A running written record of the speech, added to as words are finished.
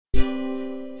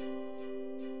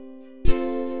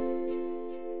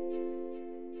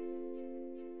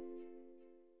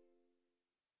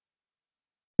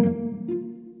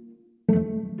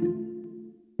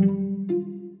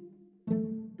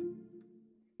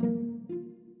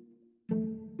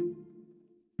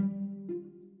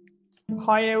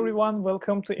Hi everyone,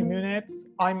 welcome to Immunet.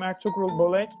 I'm Ertuğrul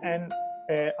Bolek and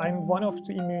I'm one of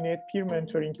the Immunet peer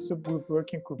mentoring subgroup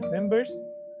working group members.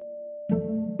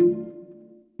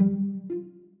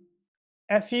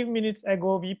 A few minutes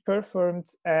ago, we performed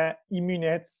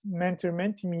Immunet's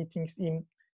mentor-mentee meetings in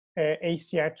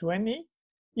ACR 20.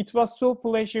 It was so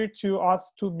pleasure to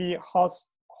us to be host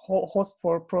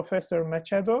for Professor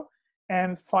Machado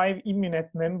and 5 Immunet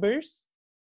members.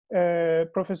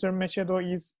 Professor Machado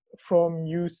is from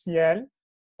UCL,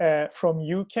 from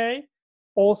UK.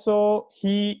 Also,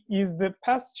 he is the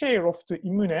past chair of the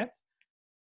Immunet.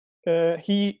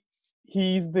 He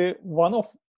is the one of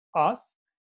us.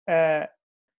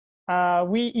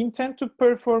 We intend to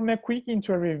perform a quick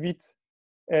interview with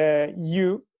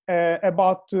you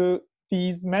about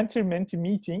these mentor-mentee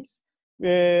meetings.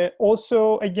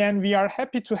 Also, again, we are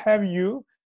happy to have you,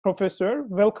 Professor.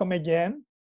 Welcome again.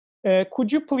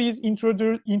 Could you please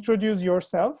introduce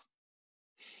yourself?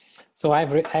 So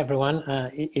everyone,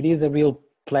 it is a real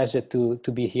pleasure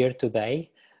to be here today.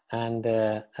 And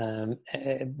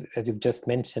as you've just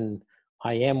mentioned,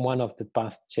 I am one of the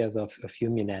past chairs of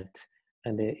Immunet,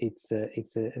 and it's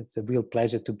a real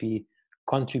pleasure to be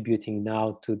contributing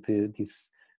now to these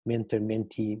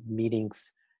mentor-mentee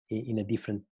meetings in a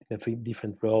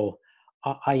different role.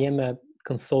 I am a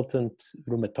consultant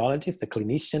rheumatologist, a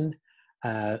clinician,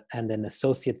 and an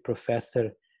associate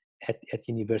professor at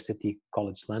University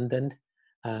College London.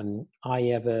 I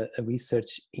have a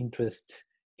research interest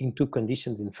in 2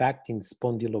 conditions, in fact, in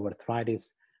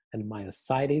spondyloarthritis and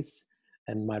myositis,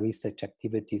 and my research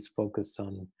activities focus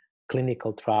on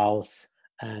clinical trials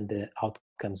and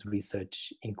outcomes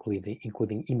research,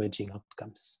 including imaging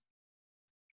outcomes.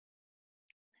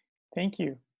 Thank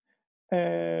you.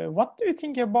 What do you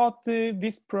think about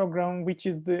this program, which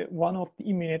is one of the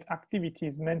Immunet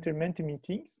activities, mentor-mentee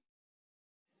meetings?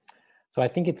 So I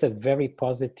think it's a very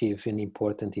positive and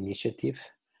important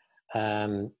initiative.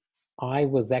 I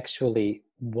was actually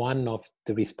one of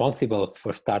the responsibles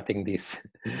for starting this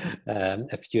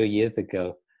a few years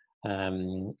ago. I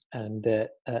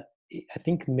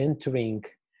think mentoring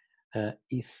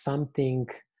is something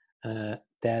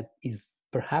that is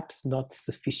perhaps not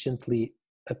sufficiently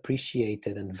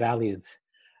appreciated and valued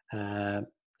at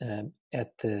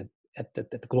the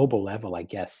global level, I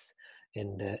guess.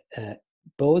 And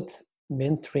both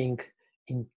mentoring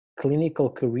in clinical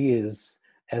careers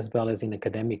as well as in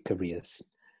academic careers.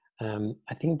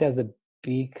 I think there's a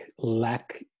big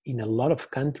lack in a lot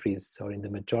of countries, or in the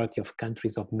majority of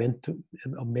countries, of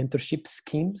mentorship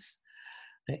schemes.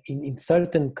 In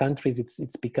certain countries,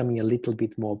 it's becoming a little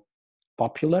bit more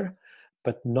popular,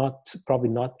 but probably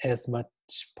not as much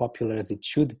popular as it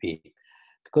should be,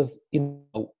 because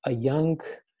a young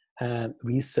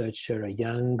researcher, a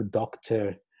young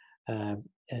doctor,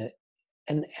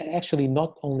 and actually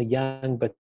not only young,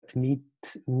 but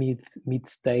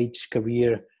mid-stage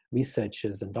career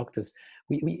researchers and doctors,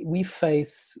 we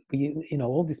face,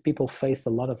 all these people face a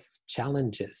lot of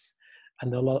challenges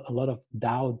and a lot of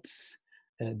doubts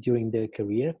during their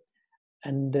career,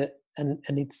 and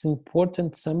it's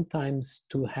important sometimes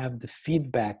to have the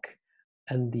feedback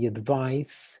and the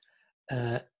advice,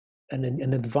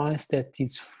 an advice that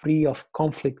is free of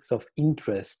conflicts of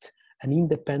interest, and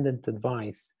independent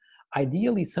advice,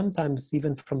 ideally sometimes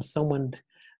even from someone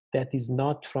that is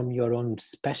not from your own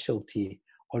specialty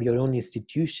or your own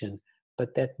institution,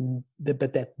 but that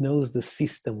knows the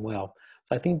system well.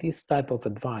 So I think this type of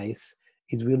advice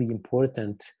is really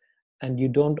important, and you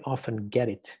don't often get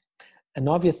it. And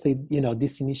obviously,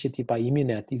 this initiative by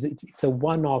Immunet it's a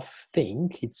one-off thing.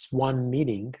 It's one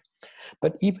meeting,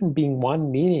 but even being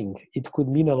one meeting, it could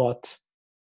mean a lot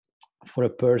for a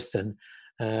person,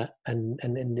 and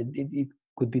it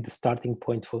could be the starting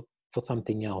point for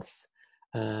something else.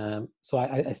 So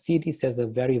I see this as a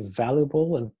very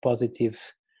valuable and positive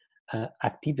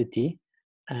activity,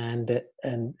 and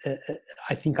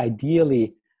I think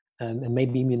ideally, and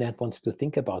maybe Immunet wants to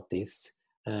think about this,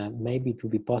 maybe it will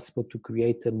be possible to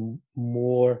create a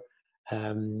more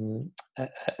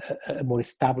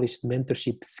established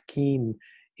mentorship scheme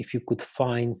if you could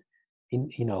find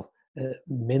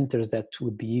mentors that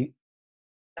would be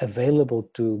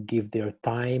available to give their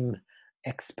time,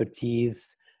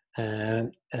 expertise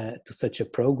to such a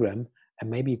program, and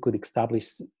maybe you could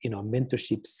establish a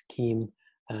mentorship scheme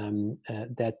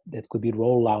that could be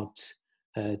rolled out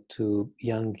to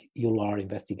young EULAR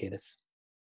investigators.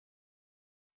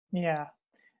 Yeah.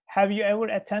 Have you ever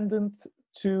attended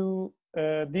to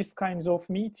these kinds of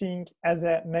meeting as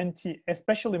a mentee,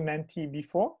 especially mentee,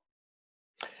 before?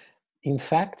 In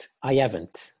fact, I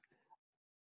haven't,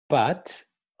 but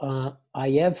I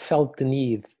have felt the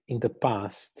need in the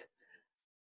past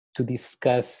to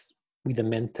discuss with a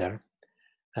mentor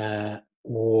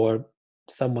or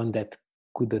someone that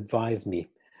could advise me.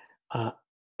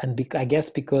 And I guess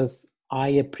because I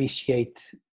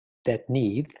appreciate that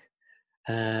need,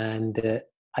 and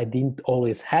I didn't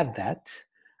always have that,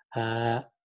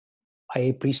 I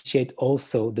appreciate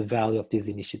also the value of these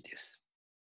initiatives.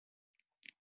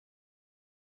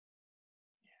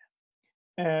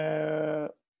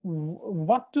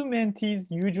 What do mentees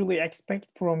usually expect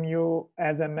from you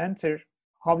as a mentor?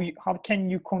 How can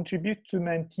you contribute to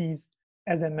mentees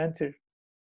as a mentor?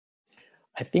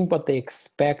 I think what they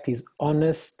expect is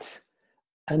honest,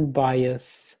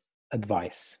 unbiased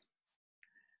advice.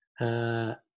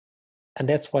 And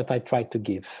that's what I try to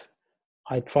give.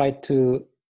 I try to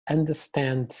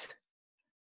understand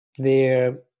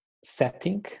their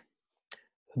setting,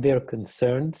 their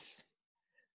concerns,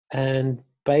 and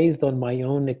based on my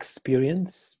own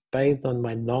experience, based on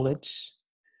my knowledge,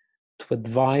 to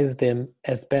advise them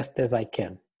as best as I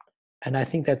can. And I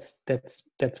think that's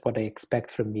what I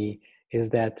expect from me, is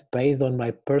that based on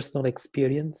my personal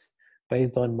experience,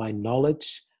 based on my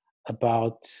knowledge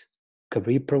about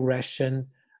career progression,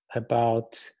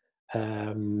 about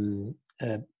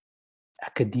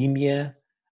academia,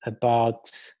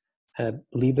 about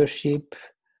leadership,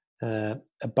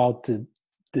 about the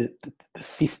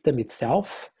system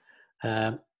itself.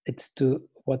 It's to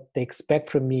what they expect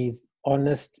from me is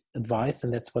honest advice,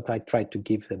 and that's what I try to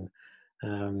give them.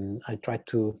 I try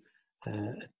to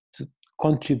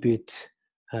contribute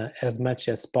as much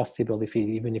as possible,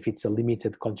 even if it's a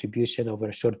limited contribution over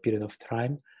a short period of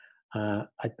time. I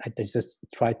just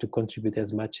try to contribute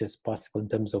as much as possible in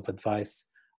terms of advice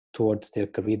towards their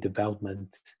career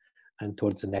development and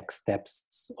towards the next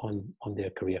steps on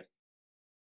their career.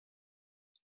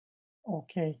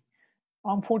 Okay.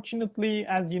 Unfortunately,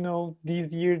 as you know,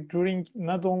 this year during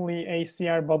not only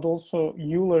ACR but also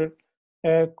EULER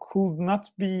could not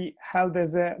be held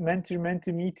as a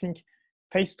mentor-mentee meeting,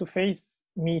 face-to-face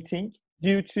meeting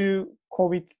due to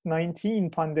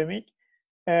COVID-19 pandemic.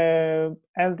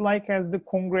 As the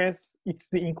Congress it's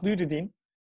included in.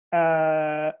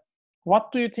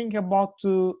 What do you think about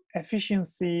the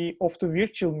efficiency of the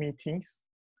virtual meetings?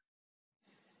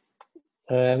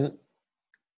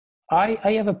 I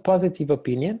have a positive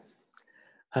opinion.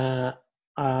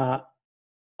 I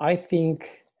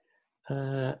think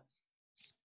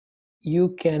you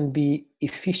can be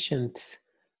efficient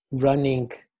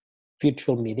running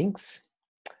virtual meetings.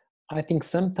 I think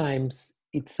sometimes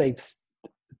it saves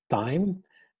time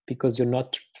because you're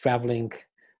not traveling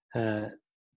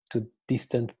to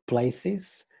distant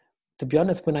places. To be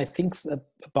honest, when I think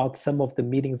about some of the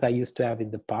meetings I used to have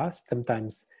in the past,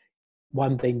 sometimes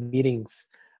one-day meetings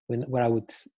where I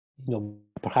would,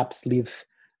 perhaps leave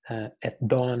at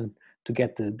dawn to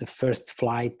get the first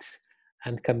flight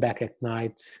and come back at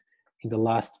night in the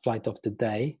last flight of the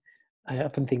day. I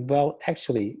often think, well,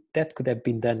 actually, that could have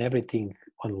been done everything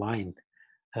online.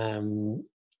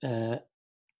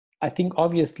 I think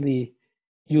obviously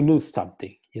you lose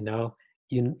something, you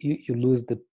lose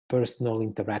the personal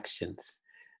interactions.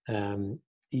 You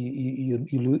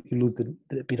lose you lose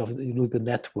the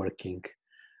networking.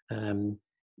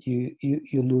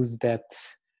 You lose that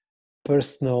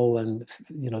personal and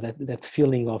that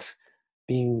feeling of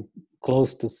being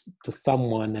close to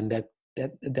someone, and that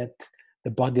the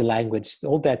body language,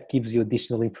 all that gives you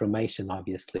additional information.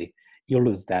 Obviously, you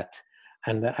lose that,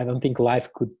 and I don't think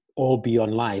life could all be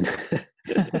online.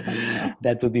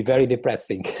 That would be very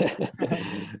depressing.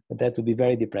 That would be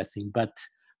very depressing. But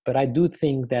I do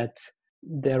think that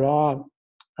there are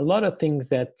a lot of things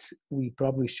that we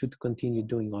probably should continue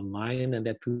doing online, and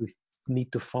that we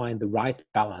need to find the right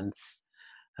balance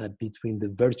between the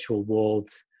virtual world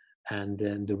and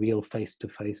the real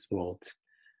face-to-face world.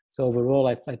 So overall,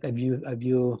 I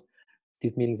view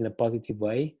these meetings in a positive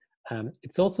way.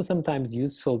 It's also sometimes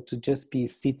useful to just be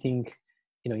sitting,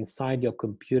 inside your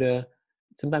computer.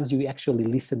 Sometimes you actually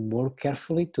listen more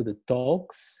carefully to the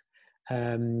talks,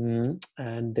 and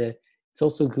it's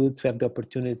also good to have the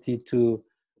opportunity to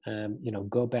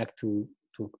go back to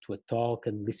a talk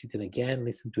and listen to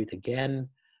it again.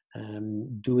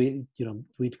 Do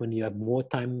it when you have more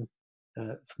time,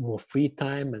 more free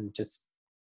time, and just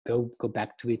go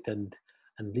back to it and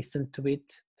listen to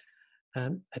it.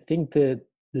 I think the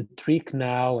trick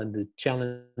now and the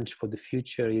challenge for the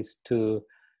future is to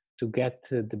get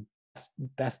the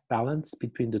best balance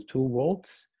between the two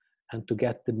worlds, and to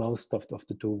get the most of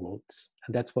the two worlds.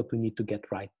 And that's what we need to get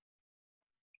right.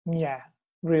 Yeah,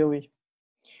 really.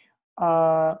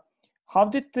 How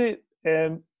did the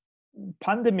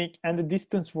pandemic and the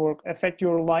distance work affect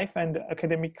your life and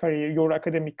your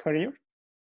academic career?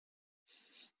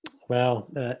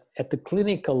 Well, at the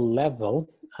clinical level,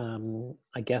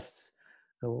 I guess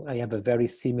I have a very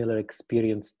similar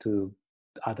experience to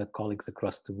other colleagues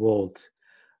across the world,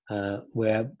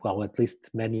 where, well, at least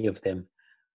many of them,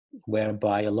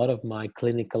 whereby a lot of my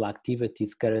clinical activity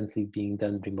is currently being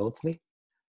done remotely.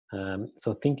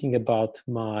 So thinking about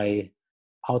my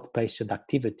outpatient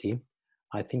activity,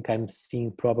 I think I'm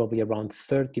seeing probably around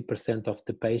 30% of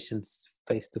the patients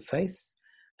face-to-face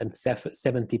and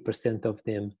 70% of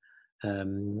them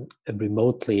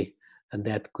remotely, and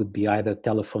that could be either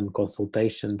telephone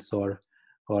consultations or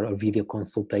video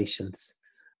consultations.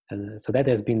 And so that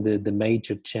has been the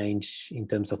major change in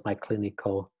terms of my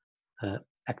clinical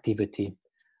activity.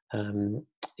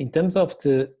 In terms of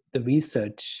the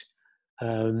research,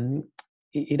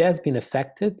 it has been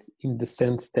affected in the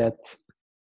sense that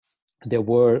there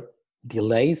were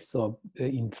delays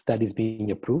in studies being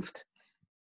approved.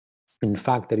 In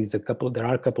fact, there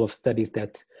are a couple of studies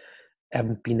that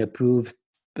haven't been approved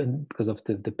because of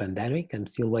the pandemic and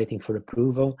still waiting for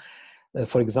approval.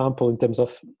 For example, in terms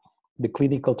of the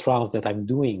clinical trials that I'm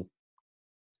doing,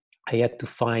 I had to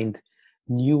find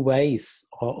new ways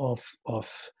I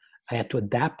had to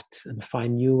adapt and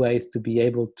find new ways to be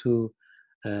able to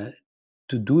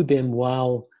do them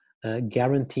while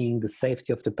guaranteeing the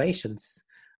safety of the patients.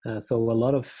 So a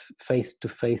lot of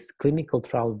face-to-face clinical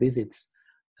trial visits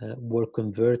were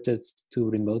converted to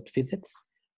remote visits,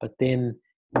 but then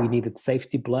we needed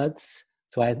safety bloods.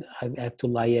 So I had to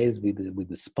liaise with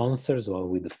the sponsors or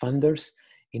with the funders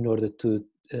in order to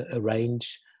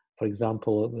arrange, for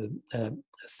example,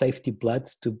 safety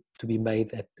bloods to be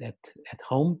made at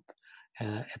home,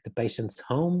 at the patient's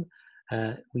home.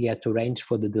 We had to arrange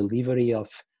for the delivery of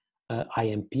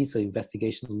IMP, so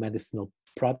investigational medicinal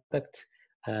product,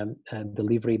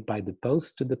 delivery by the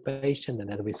post to the patient, and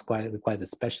that requires a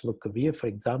special courier, for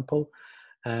example.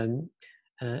 And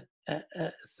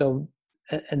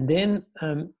then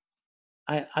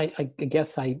I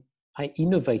guess I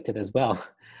innovated as well,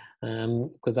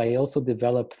 because I also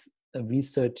developed a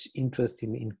research interest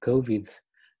in COVID-19,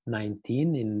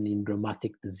 in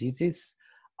rheumatic diseases.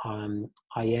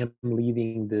 I am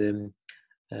leading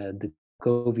the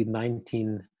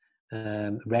COVID-19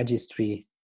 registry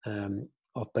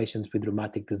of patients with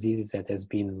rheumatic diseases that has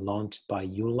been launched by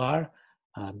EULAR.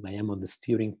 I am on the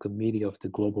steering committee of the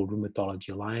Global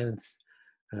Rheumatology Alliance.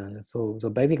 So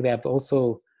basically, I've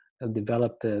also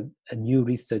developed a new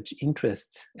research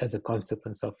interest as a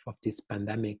consequence of this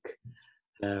pandemic.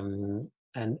 And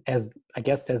as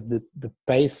the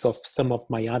pace of some of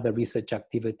my other research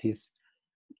activities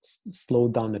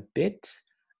slowed down a bit,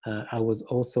 I was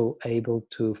also able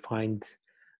to find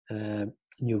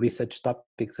new research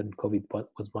topics, and COVID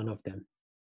was one of them.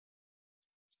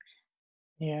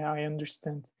 Yeah, I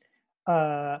understand.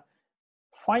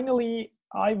 Finally,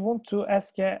 I want to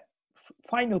ask a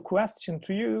final question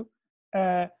to you.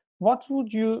 What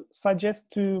would you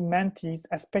suggest to mentees,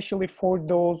 especially for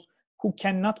those who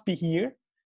cannot be here,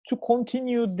 to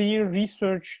continue their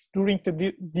research during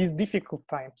these difficult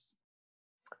times?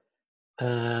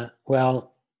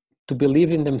 Well, to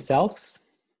believe in themselves,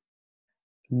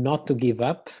 not to give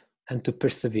up, and to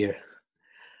persevere.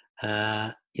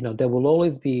 There will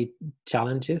always be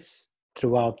challenges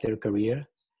throughout their career.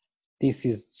 This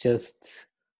is just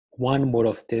one more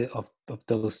of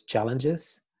those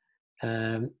challenges,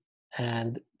 and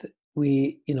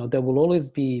there will always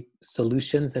be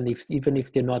solutions. And even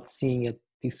if they're not seeing at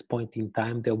this point in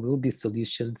time, there will be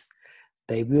solutions.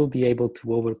 They will be able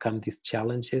to overcome these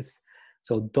challenges.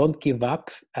 So don't give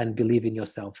up and believe in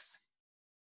yourselves.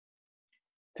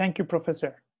 Thank you,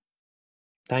 Professor.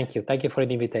 Thank you. Thank you for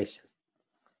the invitation.